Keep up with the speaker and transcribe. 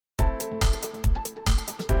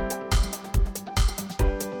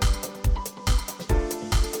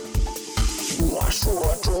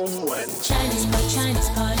Chinese pot, Chinese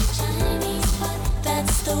pot, Chinese pot.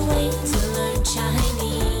 That's the way to learn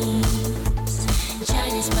Chinese.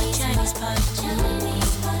 Chinese pot, Chinese pot,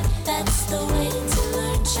 Chinese pot. That's the way to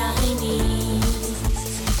learn Chinese.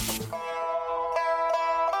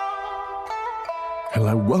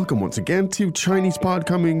 Hello, welcome once again to Chinese Pod,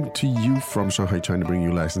 coming to you from Shanghai, China, bringing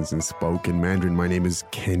you lessons in spoken Mandarin. My name is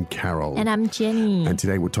Ken Carroll. And I'm Jenny. And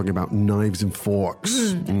today we're talking about knives and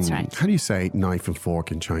forks. That's right. How do you say knife and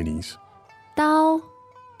fork in Chinese? 刀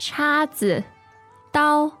叉子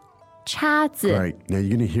刀叉子 Right. Now you're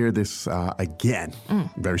going to hear this again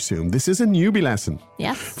very soon. This is a newbie lesson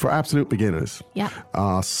Yes. for absolute beginners. Yeah.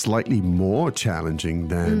 Slightly more challenging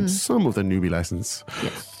than some of the newbie lessons.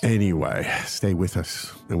 Yes. Anyway, stay with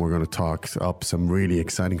us and we're going to talk up some really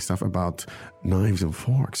exciting stuff about knives and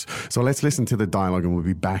forks. So let's listen to the dialogue and we'll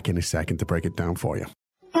be back in a second to break it down for you.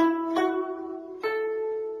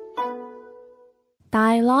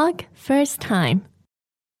 Dialogue first time.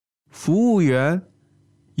 服务员，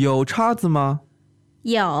有叉子吗？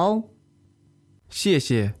有，谢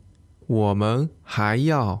谢。我们还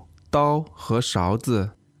要刀和勺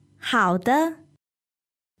子。好的，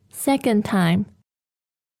 Second time.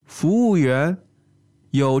 服务员，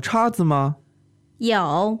有叉子吗？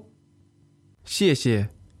有，谢谢。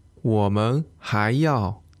我们还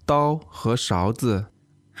要刀和勺子。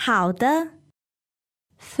好的，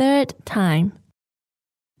 Third time.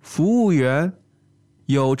 服务员，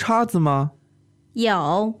有叉子吗？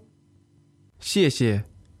有，谢谢。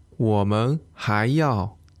我们还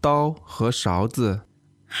要刀和勺子。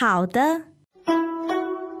好的，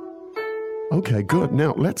 Okay, good.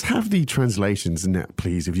 Now let's have the translations now,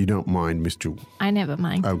 please, if you don't mind, Miss Zhu. I never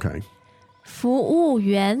mind. Okay. 服务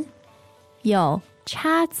员有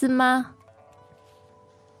叉子吗？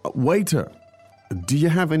 Waiter, do you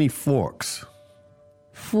have any forks?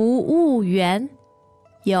 服务员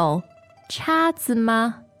有叉子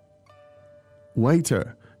吗？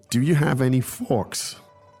 Waiter, do you have any forks?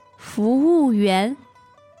 服务员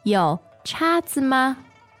有叉子吗？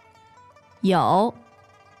有，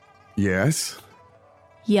 Yes,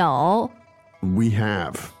 有， we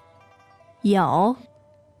have. 有。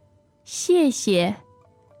谢谢。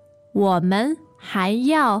我们还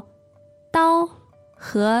要刀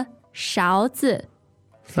和勺子。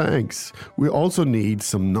 Thanks. We also need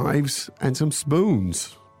some knives and some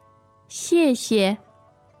spoons. 谢谢。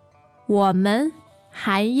我们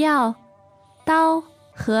还要刀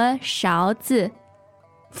和勺子。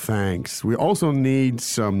 Thanks. We also need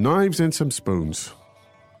some knives and some spoons.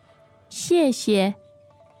 谢谢。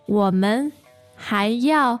我们还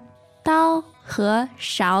要刀和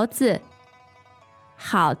勺子。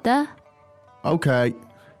好的， Okay,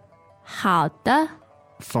 好的，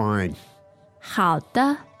 fine. 好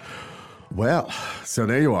的。 Well, so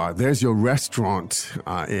there you are. There's your restaurant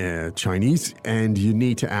Chinese, and you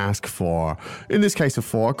need to ask for, in this case, a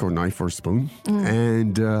fork or knife or spoon.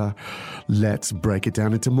 And let's break it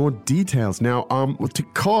down into more details. Now, to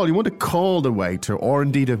call, you want to call the waiter or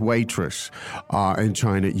indeed a waitress. In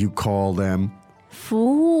China, you call them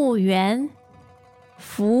服务员，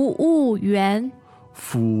服务员。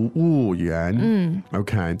服务员.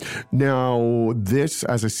 Okay. Now, this,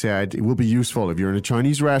 as I said, it will be useful if you're in a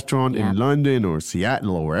Chinese restaurant in London or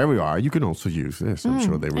Seattle or wherever you are. You can also use this. I'm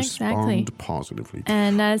sure they respond exactly. positively.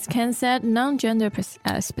 And as Ken said, non-gender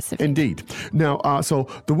specific. Indeed. Now, so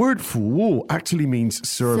the word 服务 actually means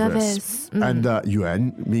service. And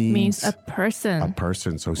yuan means Means a person. a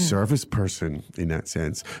person. So service person in that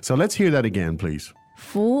sense. So let's hear that again, please.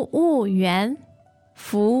 服务员，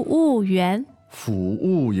服务员。服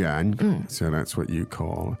务员. So that's what you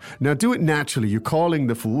call. Now, do it naturally. You're calling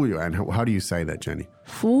the 服务员. How do you say that, Jenny?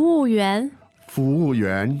 服务员。服务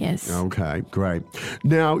员. Yes. Okay, great.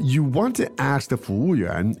 Now, you want to ask the 服务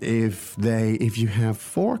员 if you have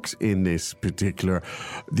forks in this particular,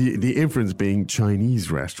 the inference being Chinese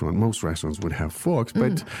restaurant. Most restaurants would have forks,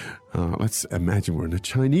 but let's imagine we're in a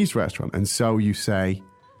Chinese restaurant. And so you say,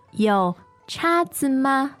 有叉子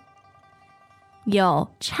吗？有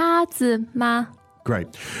叉子吗？ great.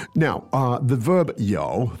 Now, the verb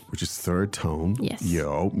有, which is third tone, Yes.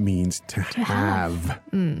 有 means to have.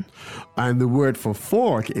 And the word for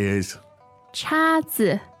fork is 叉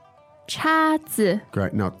子，叉子。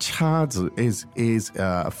 great. Now, 叉子 is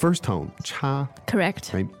first tone, 叉,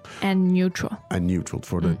 Correct. right? And neutral. And neutral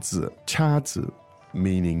for the 字, 叉子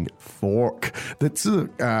meaning fork. The 字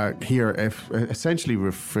here essentially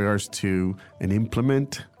refers to an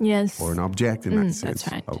implement Yes. or an object in that sense. That's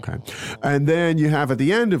right. Okay. And then you have at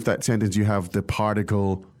the end of that sentence, you have the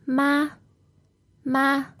particle 妈，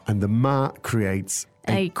妈。 and the ma creates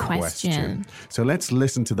A question. So let's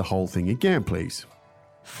listen to the whole thing again, please.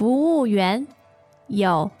 服务员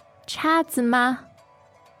有叉子吗？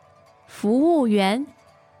服务员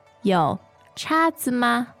有叉子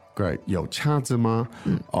吗？ Great. 有叉子吗?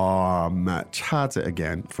叉子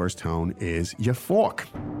again, first tone is your fork.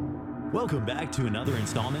 Welcome back to another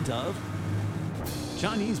installment of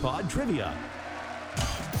Chinese Pod Trivia.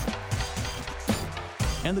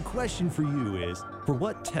 And the question for you is, for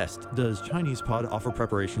what test does Chinese Pod offer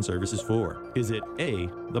preparation services for? Is it A,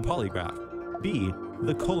 the polygraph, B,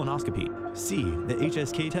 the colonoscopy, C, the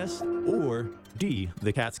HSK test, or D,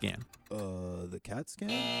 the CAT scan? The CAT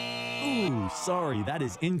scan? Ooh, sorry, that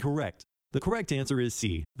is incorrect. The correct answer is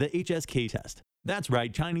C, the HSK test. That's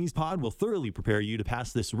right, Chinese Pod will thoroughly prepare you to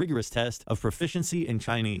pass this rigorous test of proficiency in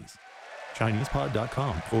Chinese.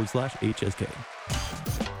 ChinesePod.com/HSK.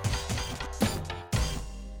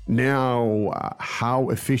 Now, how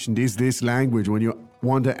efficient is this language when you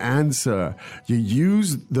want to answer? You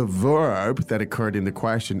use the verb that occurred in the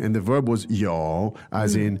question, and the verb was 有,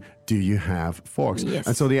 as in, do you have forks? Yes.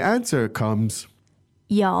 And so the answer comes,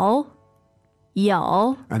 有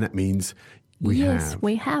and that means we yes, have.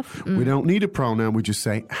 we have. We don't need a pronoun, we just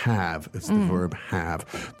say have. It's the verb have.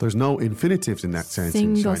 There's no infinitives in that sense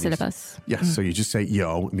in Single Chinese. syllables. Yes, so you just say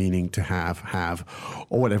有, meaning to have,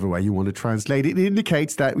 or whatever way you want to translate it. It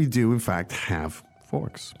indicates that we do, in fact, have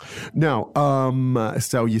forks. Now,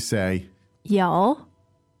 so you say, 有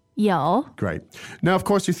great. Now, of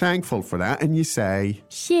course, you're thankful for that, and you say,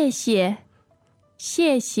 谢谢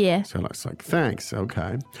so that's like thanks,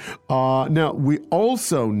 okay. Now, we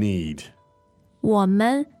also need, 我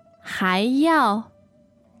们还要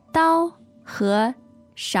刀和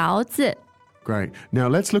勺子 great. Now,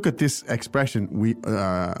 let's look at this expression. We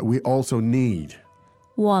also need.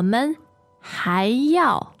 我们还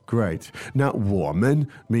要 Great. Now, 我们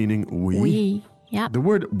meaning we. Yep. The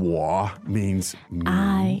word 我 means me.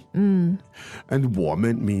 I And 我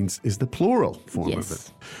们 means is the plural form of Yes.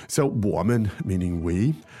 it. So 我们 meaning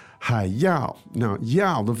we. 还要. Now,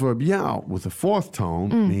 要, the verb 要 with the fourth tone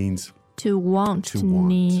means to want, to to want.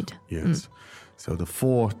 need. Yes. So the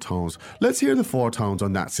four tones. Let's hear the four tones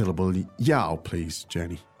on that syllable. 要, please,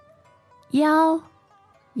 Jenny. 要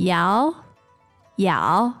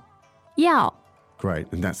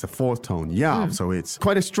Great. And that's the fourth tone. 要. So it's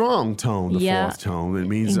quite a strong tone, the Yeah. fourth tone. It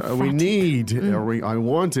means we Emphatic. need, or I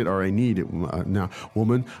want it, or I need it. Now, 我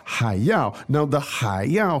们还要. Now, the 还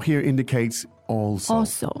要 here indicates also.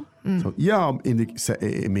 also. So 要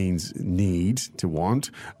it means need, to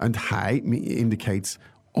want, and 还 indicates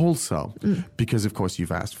also. Because, of course,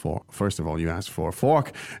 you've asked for, first of all, you asked for a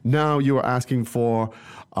fork. Now you are asking for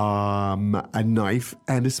a knife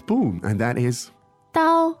and a spoon. And that is?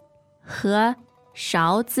 刀和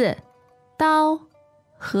勺子刀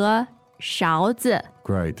和勺子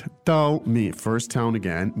Great. 刀 first tone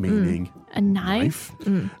again, meaning a knife,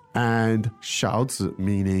 and 勺子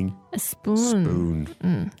meaning a spoon,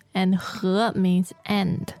 and 和 means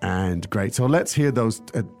and. And great. So let's hear those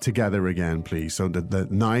together again, please. So the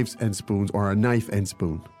knives and spoons, or a knife and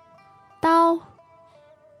spoon. 刀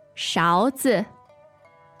勺子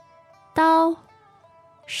刀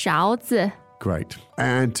勺子 Great.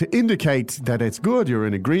 And to indicate that it's good, you're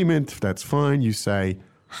in agreement, that's fine, you say,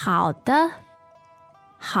 好的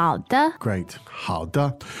好的 great, 好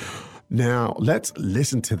的. Now, let's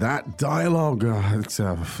listen to that dialogue. It's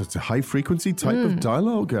a high frequency type of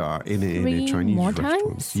dialogue in a Three Chinese more restaurant.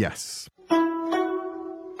 times? Yes.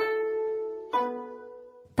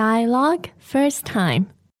 Dialogue first time.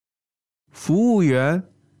 服务员，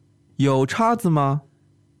有叉子吗？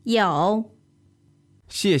有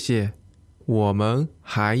谢谢，我们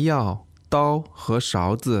还要刀和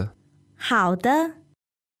勺子。好的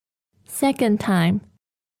Second time.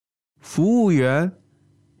 服务员，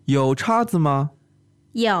有叉子吗？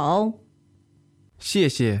有谢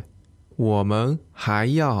谢，我们还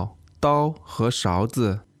要刀和勺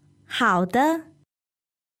子。好的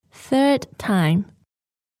Third time.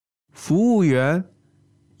 服务员，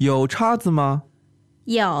有叉子吗？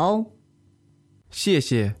有谢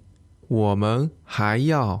谢，我们还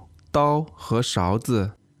要刀和勺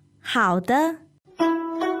子。好的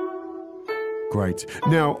Great.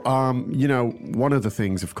 Now, one of the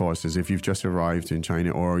things, of course, is if you've just arrived in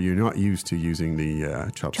China or you're not used to using the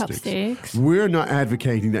chopsticks, we're not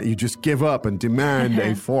advocating that you just give up and demand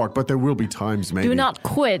a fork, but there will be times maybe. Do not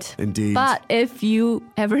quit. Indeed. But if you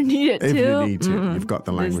ever needed If to, you need to, you've got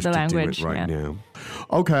the language the to language, do it right yeah. now.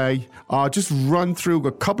 Okay, just run through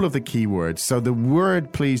a couple of the key words. So the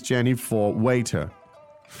word, please, Jenny, for waiter.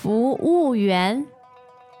 服务员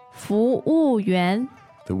服务员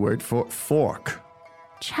The word for fork.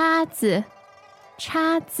 叉子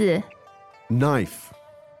叉子 Knife.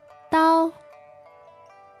 刀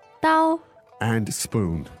刀 and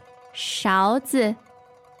spoon. 勺子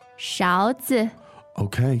勺子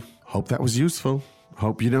Okay, hope that was useful.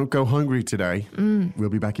 Hope you don't go hungry today. We'll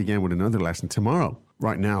be back again with another lesson tomorrow.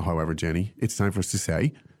 Right now, however, Jenny, it's time for us to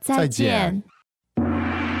say 再见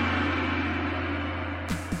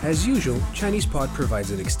As usual, ChinesePod provides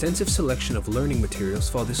an extensive selection of learning materials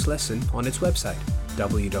for this lesson on its website,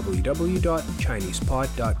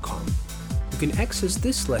 www.chinesepod.com. You can access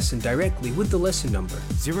this lesson directly with the lesson number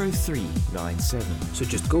 0397 So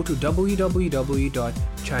just go to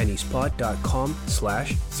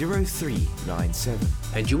www.chinesepod.com/0397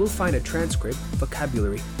 and you will find a transcript,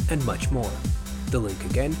 vocabulary, and much more. The link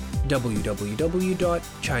again,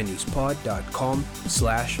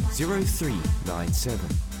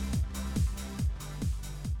 www.chinesepod.com/0397